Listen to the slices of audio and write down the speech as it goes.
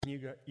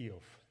Книга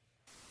Иов,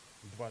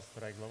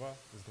 22 глава,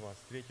 с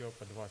 23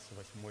 по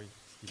 28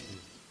 стихи.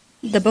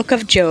 The book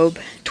of Job,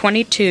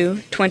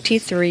 22,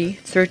 23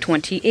 through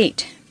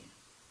 28.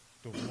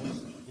 «То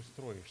вновь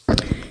устроишься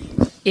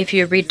If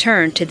you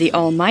return to the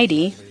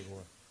Almighty,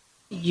 своего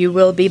you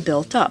will be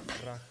built up.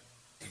 прах,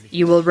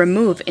 You will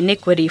remove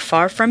iniquity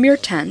far from your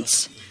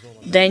tents.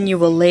 Then you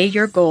will lay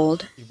your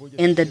gold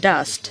in the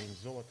dust,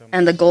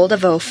 and the gold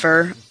of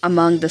Ophir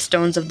among the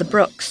stones of the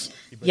brooks.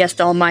 Yes,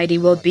 the Almighty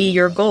will be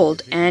your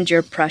gold and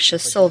your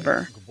precious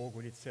silver. к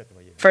Богу лице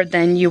твое, For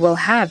then you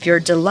will have your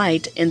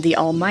delight in the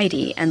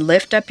Almighty, and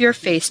lift up your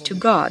face to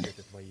God.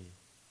 это твои,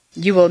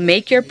 You will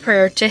make your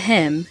prayer to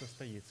Him.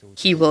 состоится у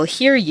He will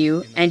hear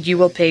you, and you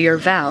will pay your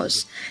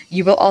vows.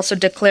 You will also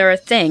declare a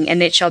thing,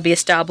 and it shall be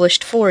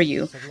established for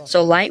you.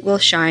 So light will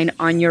shine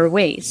on your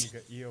ways.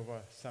 Книга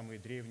Иова, самый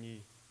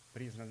древний,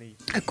 признанный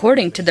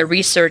According to the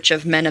research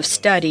of men of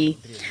study,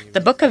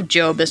 the book of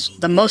Job is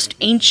the most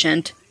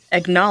ancient,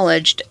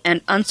 acknowledged,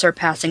 and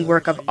unsurpassing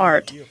work of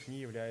art. Иов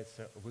не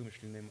является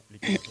вымышленным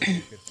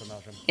литературным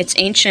персонажем. It's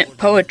ancient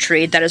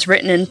poetry that is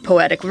written in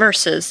poetic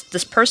verses.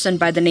 This person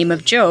by the name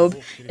of Job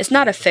is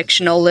not a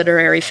fictional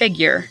literary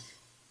figure.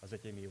 А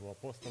затем его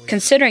апостолы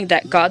Considering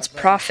that God's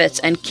prophets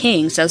and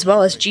kings, as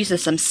well as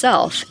Jesus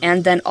himself,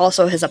 and then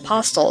also his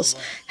apostles,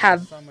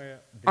 have самые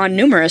on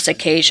numerous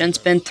occasions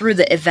been through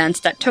the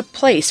events that took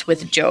place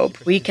with Job,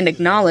 we can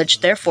acknowledge,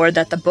 therefore,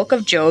 that the book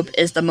of Job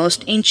is the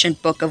most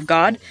ancient book of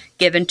God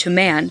given to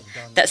man,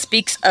 that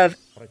speaks of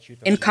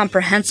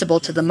incomprehensible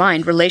to the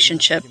mind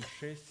relationship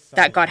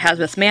that God has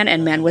with man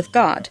and man with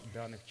God.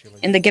 данных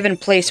человека In the given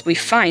place, we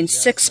find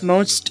 6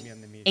 most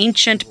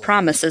ancient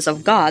promises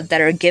of God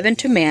that are given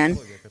to man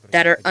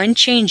that are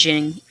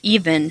unchanging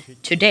even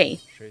today.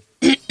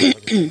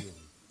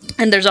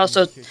 And there's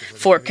also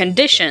 4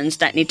 conditions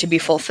that need to be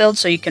fulfilled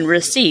so you can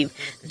receive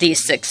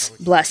these 6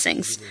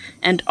 blessings.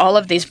 And all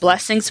of these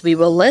blessings we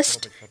will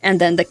list, and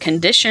then the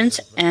conditions,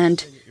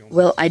 and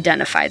we'll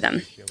identify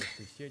them.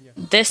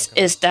 This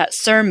is that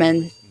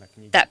sermon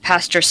that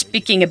pastor's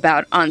speaking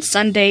about on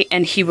Sunday,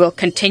 and he will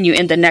continue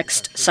in the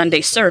next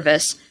Sunday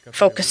service,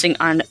 focusing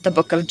on the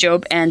book of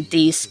Job and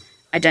these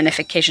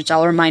identifications.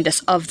 I'll remind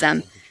us of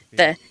them.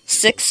 The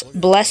 6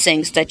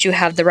 blessings that you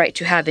have the right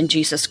to have in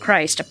Jesus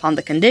Christ upon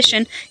the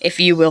condition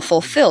if you will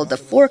fulfill the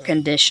 4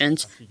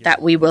 conditions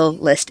that we will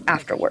list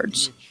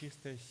afterwards.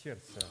 чистое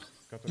сердце,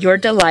 которое Your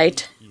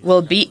delight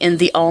will be in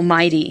the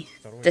Almighty.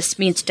 This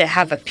means to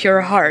have a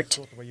pure heart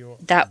твое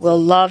that will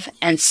love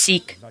and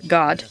seek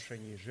God.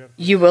 отношение жертв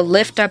You will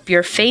lift up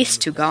your face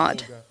to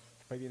God.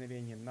 в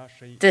повиновении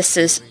нашей This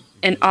is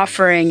in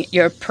offering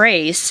your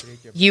praise.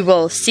 You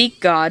will seek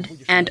God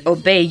and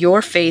obey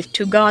your faith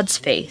to God's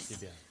faith.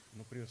 себя,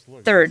 но при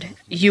условии 3rd,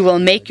 you will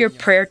make your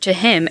prayer to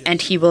Him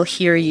and He will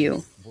hear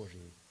you.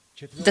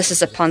 Божьей. This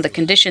is upon the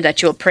condition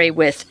that you will pray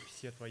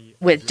Все твои,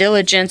 with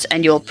diligence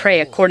and you will pray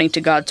according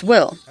to God's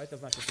will. а это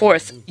значит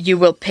 4th, you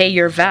will pay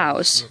your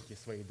vows. смерти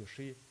своей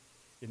души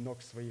и ног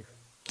своих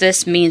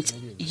This means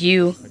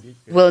you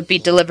will be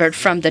delivered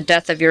from the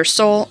death of your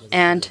soul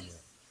and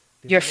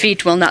your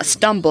feet will not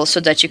stumble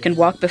so that you can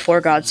walk before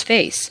God's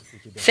face.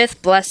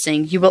 5th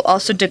blessing, you will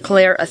also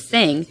declare a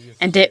thing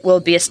and it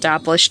will be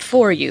established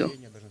for you.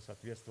 должен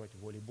соответствовать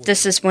воле Божьей.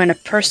 This is when a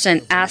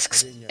person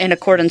asks in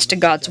accordance to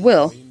God's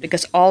will,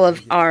 because all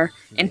of our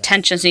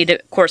intentions need to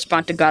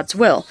correspond to God's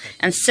will.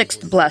 And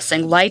 6th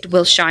blessing, light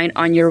will shine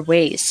on your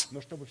ways.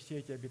 Но чтобы все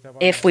эти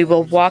обетования If we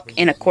will walk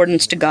in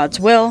accordance to God's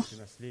will, и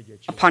наследие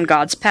upon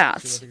God's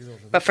paths.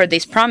 But for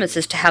these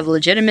promises to have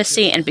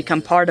legitimacy and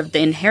become part of the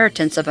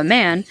inheritance of a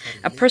man,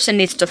 a person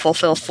needs to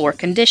fulfill 4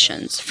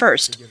 conditions.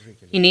 First,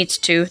 he needs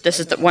to, this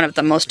is one of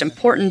the most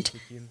important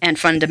and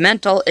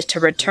fundamental, is to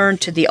return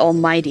to the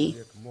Almighty.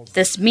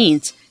 This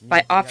means,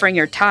 by offering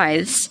your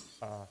tithes,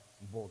 а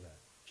Бога.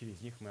 Через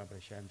них мы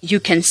обращаемся. you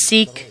can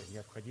seek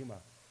Необходимо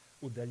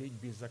удалить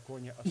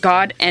беззаконие от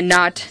God and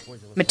not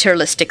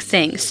materialistic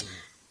things.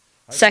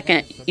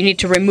 Second, you need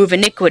to remove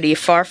iniquity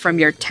far from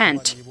your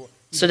tent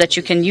so that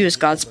you can use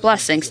God's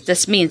blessings.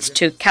 This means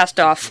to cast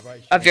off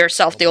of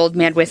yourself the old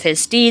man with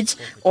his deeds,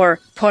 or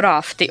put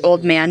off the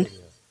old man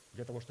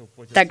для того, чтобы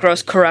пользоваться that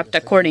grows corrupt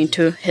according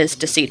to his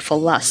deceitful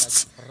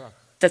lusts.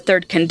 The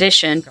 3rd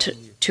condition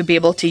to be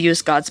able to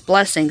use God's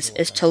blessings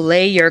is to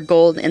lay your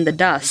gold in the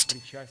dust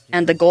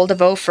and the gold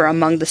of Ophir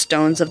among the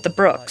stones of the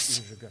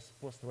brooks. же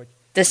господствовать,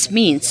 This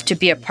means to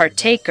be a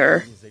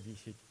partaker не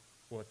зависеть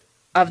от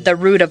of the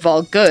root of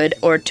all good,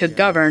 or to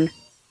govern,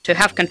 to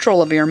have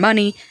control of your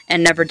money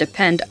and never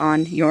depend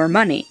on your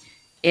money.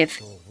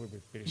 If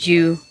выбор перед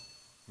you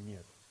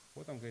нет.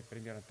 Вот он говорит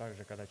примерно так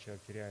же, когда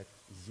человек теряет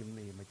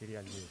земные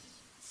материальные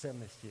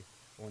ценности,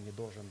 он не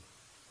должен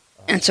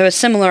and so it's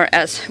similar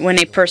as when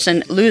a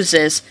person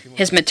loses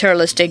his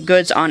materialistic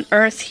goods on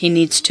earth, he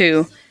needs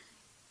to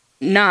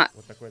not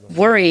вот такое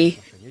worry,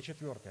 отношение.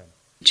 Четвертое.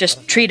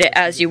 just treat it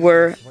as you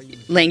were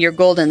laying your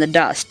gold in the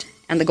dust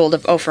and the gold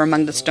of Ophir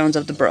among the stones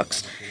of the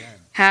brooks.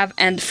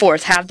 And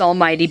 4th, have the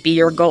Almighty be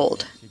your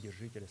gold.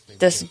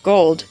 This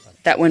gold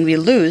that when we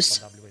lose,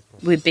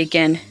 we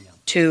begin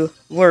to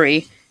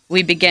worry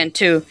we begin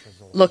to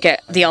look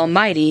at the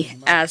Almighty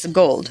as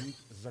gold,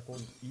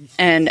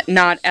 and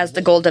not as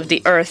the gold of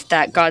the earth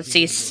that God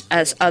sees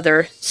as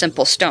other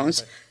simple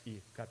stones.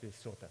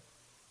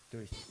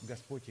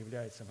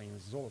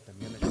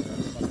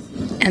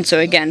 And so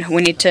again,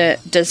 we need to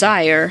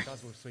desire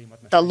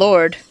the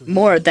Lord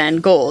more than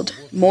gold,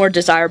 more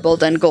desirable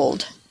than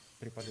gold.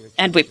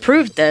 And we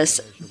proved this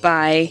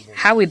by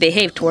how we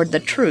behave toward the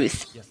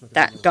truth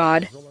that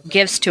God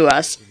gives to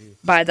us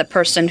by the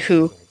person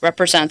who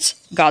represents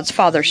God's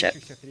fathership.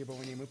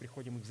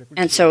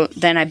 And so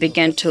then I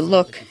begin to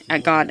look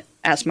at God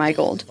as my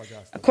gold.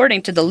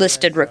 According to the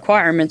listed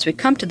requirements, we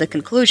come to the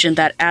conclusion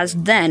that as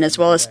then, as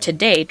well as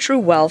today, true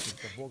wealth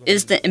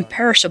is the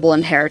imperishable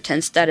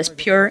inheritance that is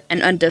pure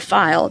and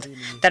undefiled,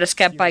 that is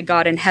kept by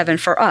God in heaven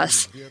for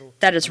us,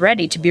 that is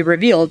ready to be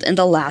revealed in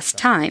the last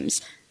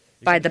times,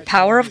 by the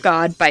power of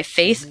God, by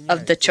faith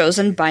of the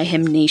chosen by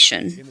Him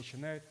nation.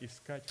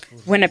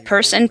 When a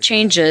person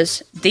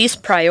changes these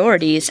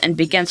priorities and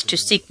begins to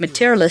seek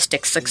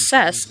materialistic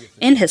success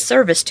in his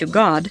service to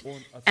God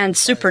and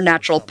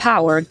supernatural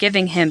power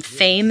giving him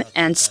fame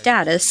and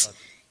status,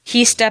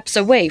 he steps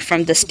away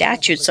from the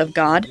statutes of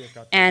God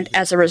and,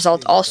 as a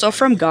result, also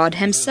from God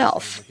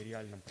Himself.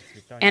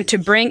 And to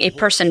bring a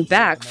person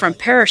back from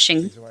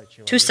perishing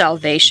to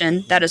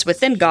salvation that is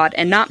within God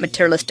and not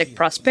materialistic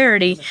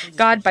prosperity,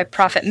 God, by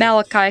prophet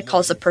Malachi,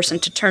 calls a person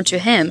to turn to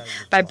Him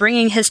by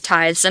bringing his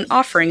tithes and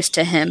offerings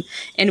to Him,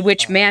 in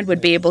which man would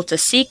be able to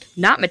seek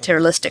not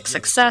materialistic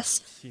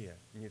success,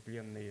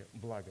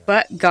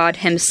 but God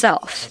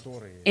Himself,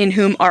 in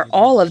whom are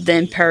all of the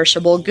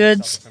imperishable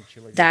goods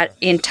that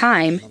in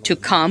time to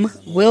come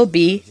will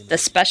be the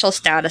special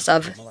status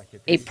of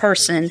a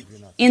person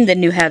in the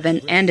new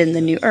heaven and in the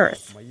new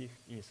earth.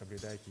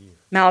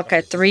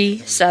 Malachi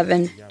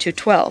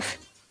 3:7-12.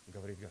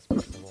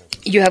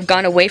 You have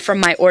gone away from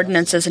my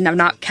ordinances and have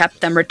not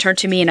kept them. Return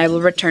to me, and I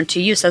will return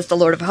to you, says the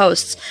Lord of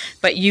hosts.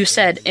 But you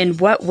said, in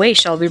what way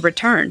shall we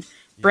return?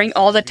 Bring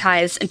all the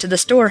tithes into the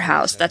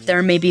storehouse, that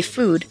there may be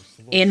food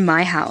in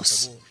my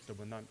house.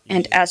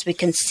 And as we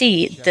can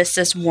see, this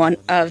is one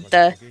of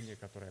the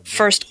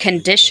first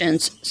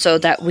conditions so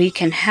that we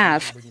can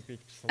have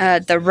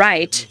the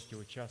right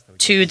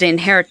to the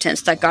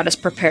inheritance that God has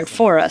prepared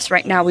for us.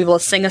 Right now we will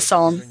sing a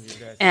psalm,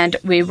 and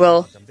we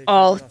will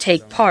all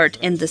take part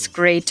in this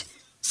great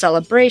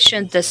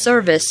celebration. This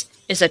service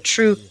is a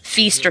true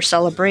feast or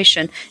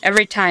celebration.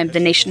 Every time the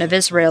nation of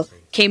Israel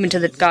came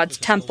into God's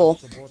temple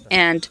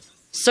and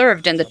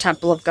served in the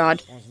temple of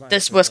God,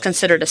 this was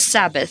considered a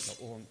Sabbath.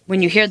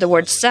 When you hear the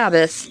word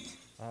Sabbath,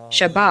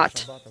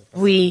 Shabbat,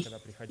 we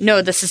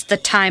know this is the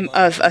time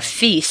of a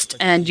feast,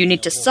 and you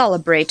need to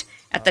celebrate.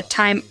 At the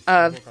time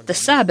of the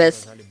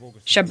Sabbath,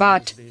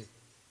 Shabbat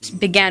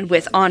began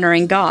with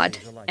honoring God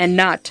and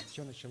not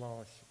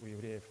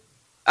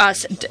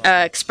us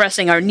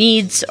expressing our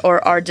needs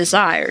or our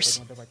desires.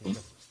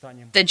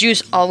 The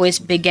Jews always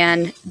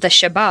began the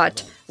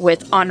Shabbat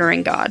with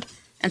honoring God.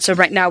 And so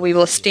right now we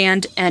will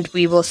stand and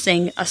we will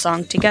sing a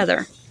song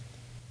together.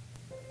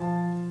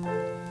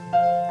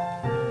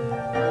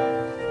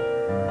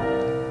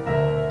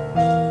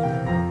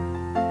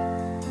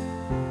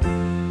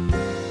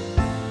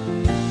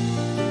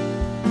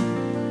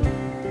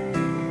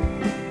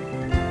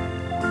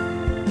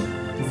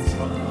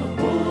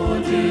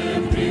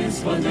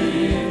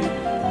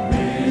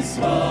 Мы с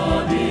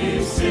вами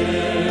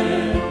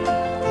все,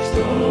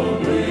 что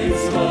быть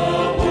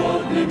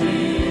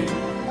свободными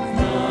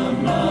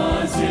нам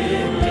на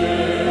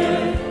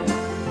земле.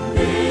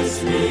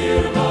 Весь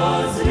мир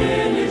возле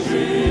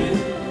лежит,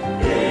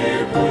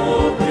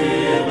 веку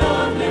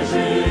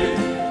принадлежит,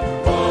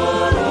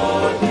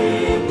 пороки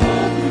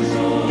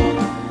погружен,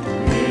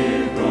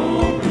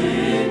 веком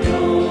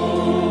плывет.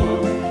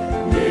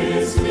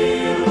 Весь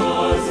мир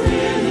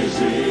возле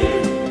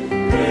лежит,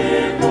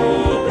 веку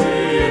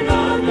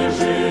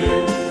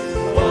принадлежит,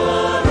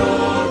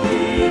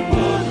 пороки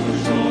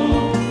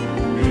погружен,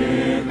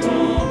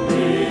 веком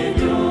плывет.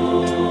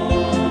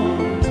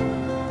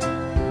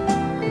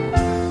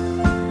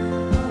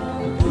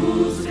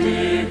 Груз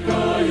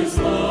греха и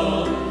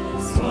зла,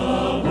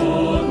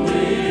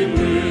 свободны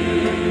мы,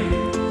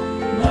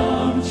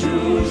 нам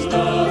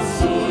чужда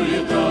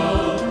суета,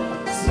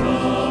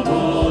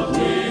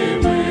 свободны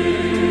мы.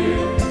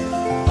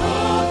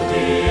 От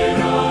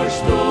мира,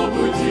 что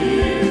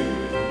будит,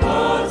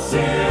 от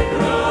всех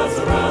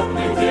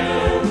развратных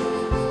дел,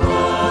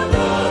 от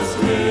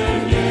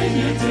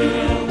осквернения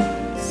дел,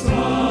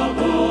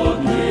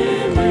 свободны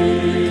мы.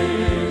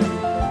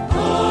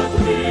 От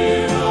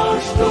мира,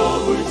 что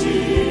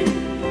будит,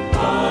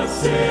 от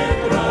всех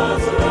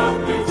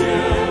развратных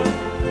дел,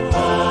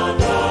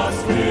 от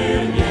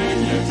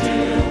осквернения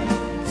дел,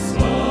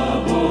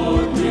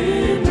 свободны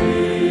мы.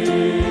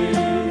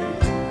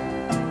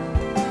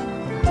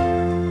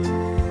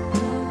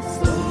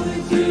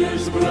 Стойте ж,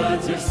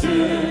 братья,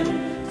 все,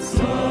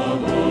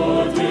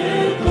 свободе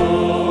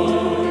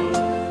той,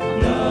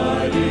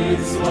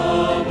 дарит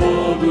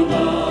свободу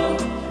нам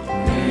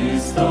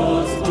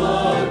Христос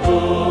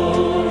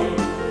благой,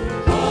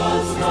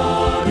 под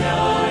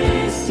знамя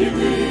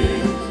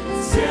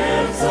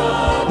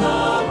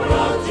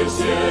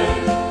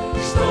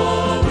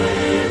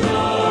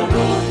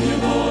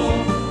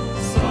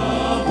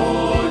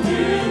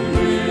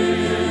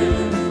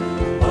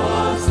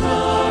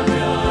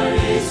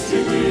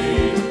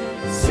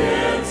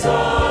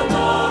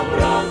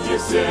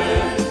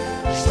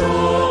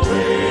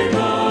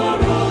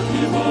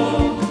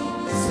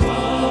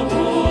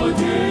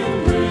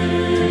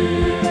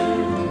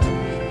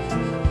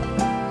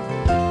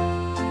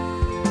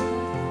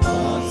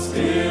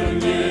простір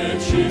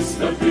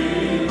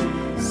нечистоти,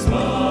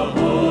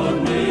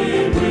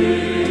 свободны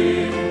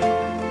мы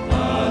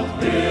от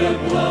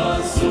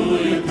пепла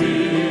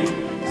суеты,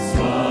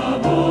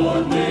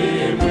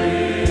 свободны мы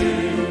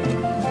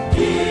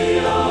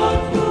и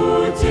от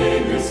путей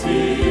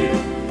мирских,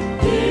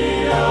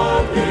 и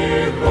от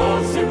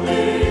грехов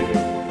земных,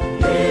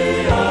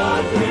 и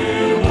от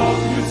грехов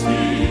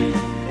людских,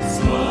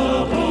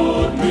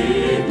 свободны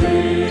мы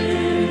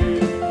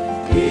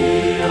и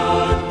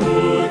от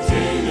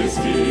путей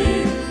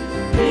мирских,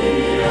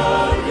 и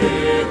от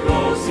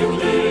грехов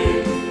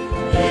земных,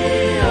 и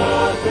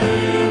от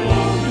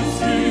грехов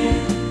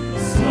людских,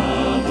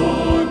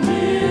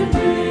 свободны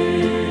мы.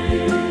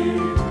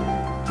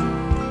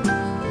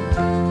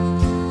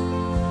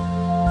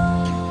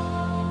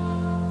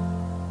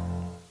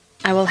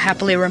 I will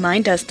happily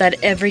remind us that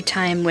every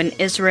time when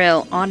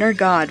Israel honored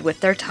God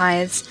with their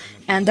tithes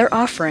and their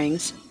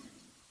offerings,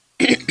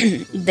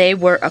 they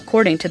were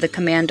according to the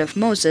command of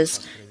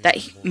Moses that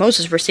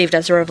Moses received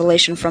as a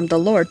revelation from the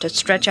Lord to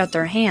stretch out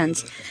their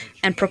hands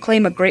and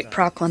proclaim a great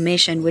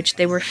proclamation which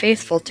they were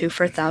faithful to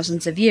for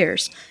thousands of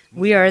years.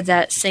 We are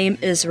that same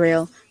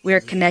Israel. We are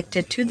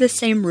connected to the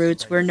same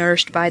roots. We're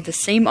nourished by the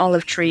same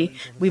olive tree.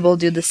 We will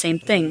do the same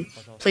thing.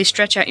 Please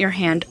stretch out your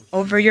hand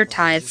over your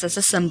tithes as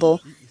a symbol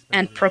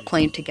and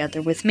proclaim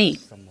together with me.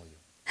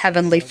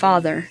 Heavenly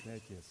Father,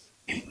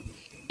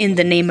 in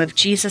the name of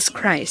Jesus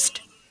Christ,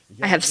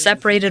 I have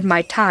separated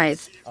my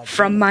tithe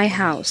from my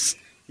house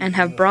and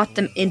have brought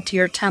them into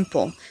your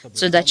temple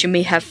so that you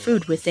may have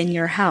food within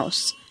your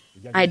house.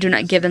 I do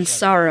not give in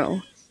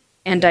sorrow,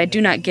 and I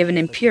do not give in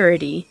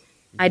impurity.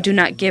 I do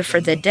not give for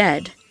the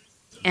dead,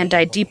 and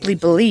I deeply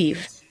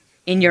believe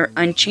in your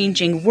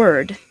unchanging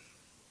word,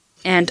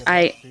 and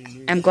I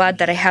am glad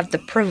that I have the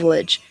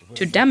privilege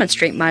to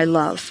demonstrate my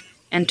love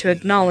and to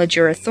acknowledge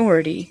your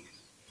authority.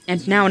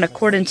 And now, in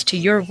accordance to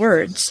your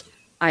words,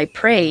 I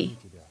pray,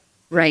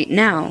 right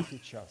now,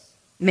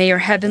 may your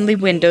heavenly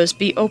windows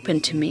be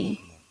open to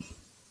me,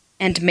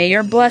 and may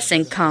your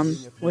blessing come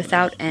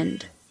without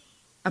end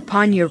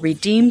upon your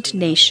redeemed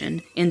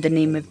nation. In the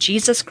name of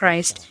Jesus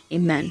Christ,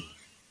 amen.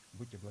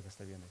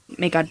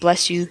 May God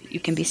bless you. You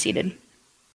can be seated.